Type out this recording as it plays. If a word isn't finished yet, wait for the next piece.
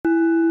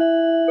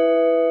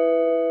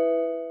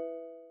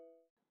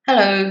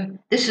Hello,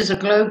 this is a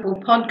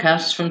global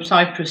podcast from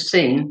Cyprus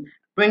Scene,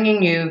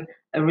 bringing you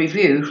a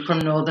review from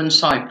Northern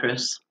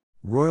Cyprus.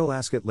 Royal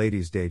Ascot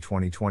Ladies Day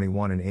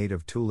 2021 in aid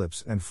of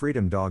Tulips and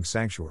Freedom Dog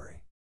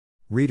Sanctuary.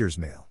 Reader's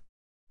Mail.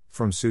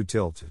 From Sue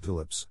Till to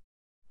Tulips.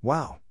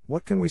 Wow,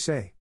 what can we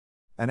say?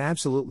 An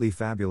absolutely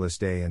fabulous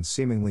day and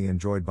seemingly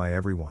enjoyed by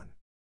everyone.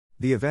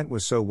 The event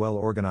was so well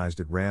organized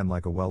it ran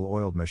like a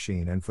well-oiled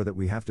machine, and for that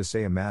we have to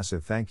say a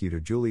massive thank you to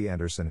Julie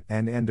Anderson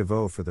and Anne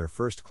DeVoe for their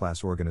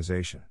first-class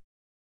organization.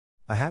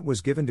 A hat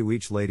was given to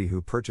each lady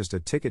who purchased a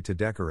ticket to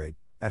decorate,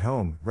 at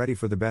home, ready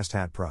for the best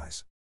hat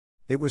prize.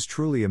 It was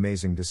truly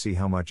amazing to see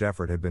how much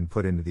effort had been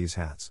put into these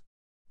hats.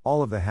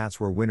 All of the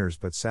hats were winners,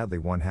 but sadly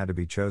one had to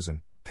be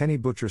chosen. Penny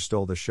Butcher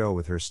stole the show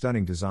with her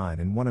stunning design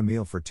and won a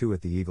meal for two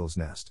at the Eagle's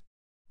Nest.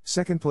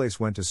 Second place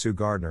went to Sue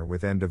Gardner,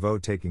 with Anne DeVoe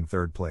taking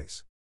third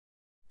place.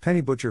 Penny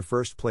Butcher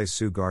first place,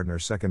 Sue Gardner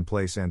second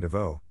place, Anne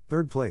DeVoe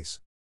third place.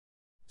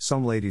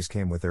 Some ladies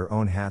came with their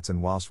own hats,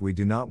 and whilst we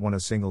do not want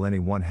to single any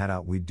one hat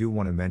out, we do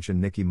want to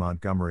mention Nikki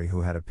Montgomery,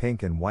 who had a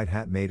pink and white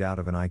hat made out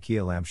of an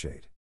IKEA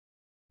lampshade.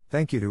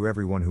 Thank you to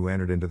everyone who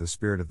entered into the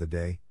spirit of the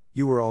day.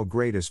 You were all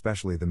great,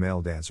 especially the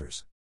male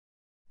dancers.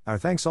 Our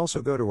thanks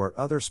also go to our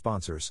other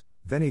sponsors: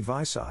 Veni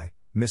Visi,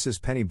 Mrs.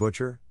 Penny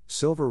Butcher,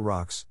 Silver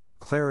Rocks,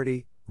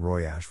 Clarity,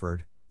 Roy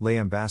Ashford, Lay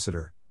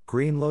Ambassador,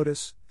 Green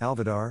Lotus,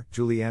 Alvidar,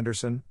 Julie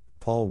Anderson,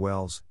 Paul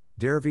Wells,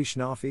 Dervi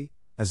Schnafi,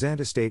 Azant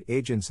Estate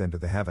Agents, and to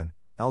the Heaven,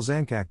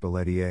 Alzankak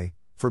Beledier,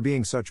 for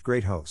being such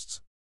great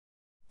hosts.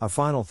 A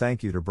final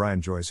thank you to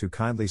Brian Joyce, who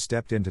kindly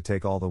stepped in to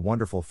take all the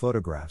wonderful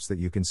photographs that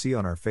you can see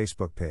on our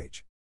Facebook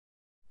page.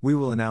 We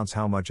will announce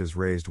how much is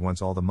raised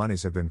once all the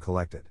monies have been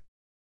collected.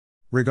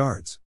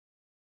 Regards.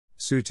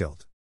 Sue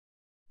Tilt.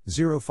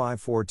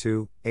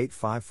 0542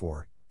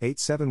 854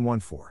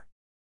 8714.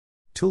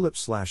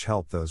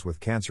 Tulips/Help Those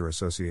with Cancer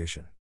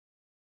Association.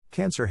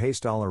 Cancer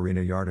Haste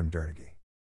Arena Yardım Derneği.